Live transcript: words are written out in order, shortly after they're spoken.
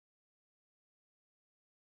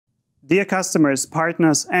Dear customers,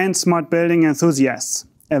 partners, and smart building enthusiasts,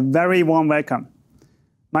 a very warm welcome.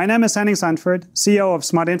 My name is Henning Sandfort, CEO of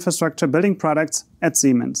Smart Infrastructure Building Products at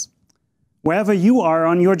Siemens. Wherever you are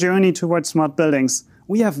on your journey towards smart buildings,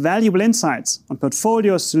 we have valuable insights on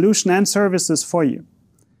portfolio, solution, and services for you.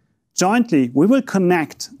 Jointly, we will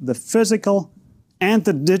connect the physical and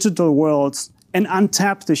the digital worlds and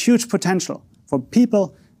untap the huge potential for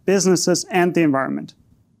people, businesses, and the environment.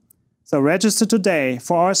 So register today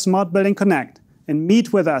for our Smart Building Connect and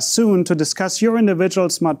meet with us soon to discuss your individual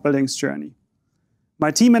smart buildings journey.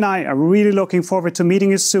 My team and I are really looking forward to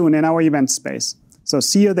meeting you soon in our event space. So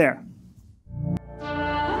see you there.